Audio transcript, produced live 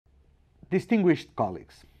Distinguished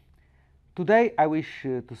colleagues, today I wish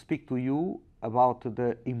to speak to you about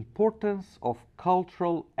the importance of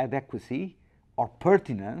cultural adequacy or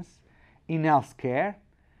pertinence in healthcare,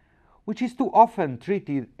 which is too often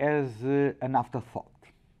treated as an afterthought.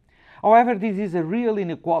 However, this is a real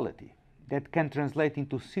inequality that can translate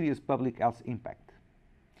into serious public health impact,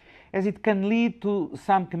 as it can lead to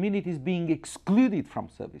some communities being excluded from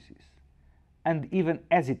services and even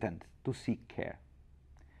hesitant to seek care.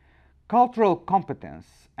 Cultural competence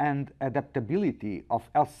and adaptability of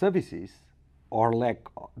health services, or lack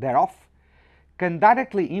thereof, can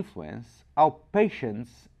directly influence how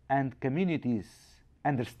patients and communities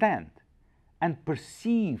understand and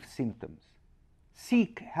perceive symptoms,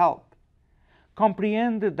 seek help,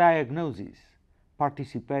 comprehend the diagnosis,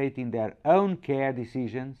 participate in their own care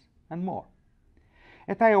decisions, and more.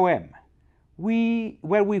 At IOM,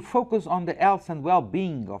 where we focus on the health and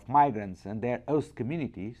well-being of migrants and their host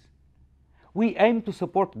communities, we aim to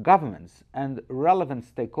support governments and relevant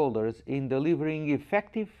stakeholders in delivering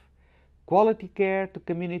effective, quality care to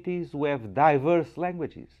communities who have diverse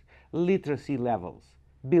languages, literacy levels,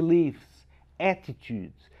 beliefs,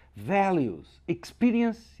 attitudes, values,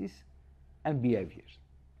 experiences, and behaviors.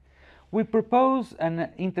 We propose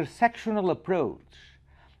an intersectional approach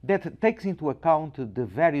that takes into account the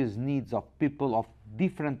various needs of people of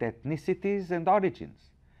different ethnicities and origins,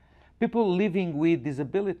 people living with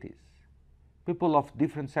disabilities, people of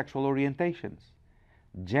different sexual orientations,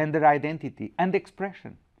 gender identity and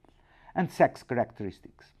expression, and sex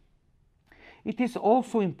characteristics. It is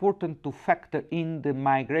also important to factor in the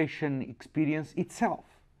migration experience itself,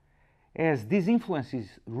 as this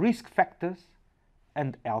influences risk factors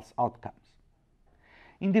and health outcomes.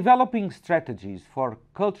 In developing strategies for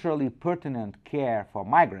culturally pertinent care for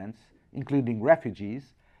migrants, including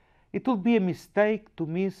refugees, it would be a mistake to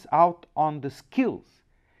miss out on the skills,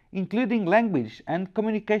 including language and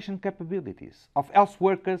communication capabilities, of health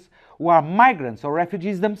workers who are migrants or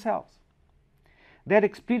refugees themselves. Their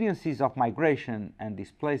experiences of migration and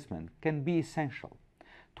displacement can be essential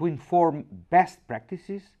to inform best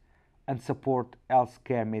practices and support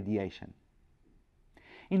healthcare mediation.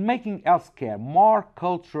 In making healthcare more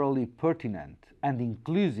culturally pertinent and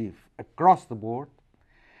inclusive across the board,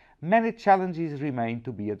 many challenges remain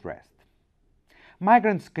to be addressed.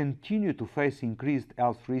 Migrants continue to face increased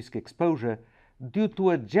health risk exposure due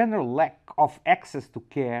to a general lack of access to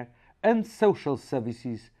care and social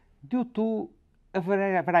services due to a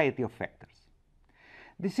variety of factors.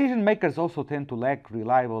 Decision makers also tend to lack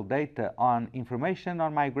reliable data on information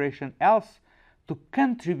on migration health to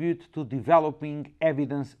contribute to developing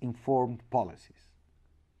evidence-informed policies.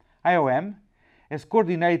 IOM, as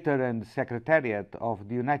coordinator and secretariat of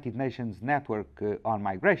the United Nations Network on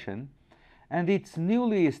Migration, and its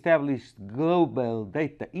newly established Global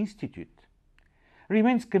Data Institute,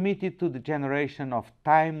 remains committed to the generation of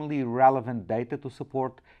timely, relevant data to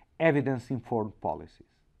support evidence-informed policies.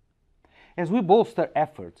 As we bolster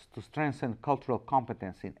efforts to strengthen cultural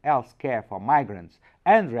competence in health care for migrants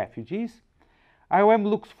and refugees, IOM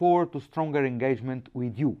looks forward to stronger engagement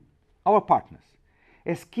with you, our partners,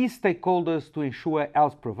 as key stakeholders to ensure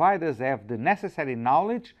health providers have the necessary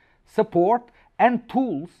knowledge, support, and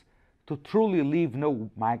tools to truly leave no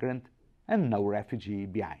migrant and no refugee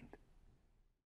behind.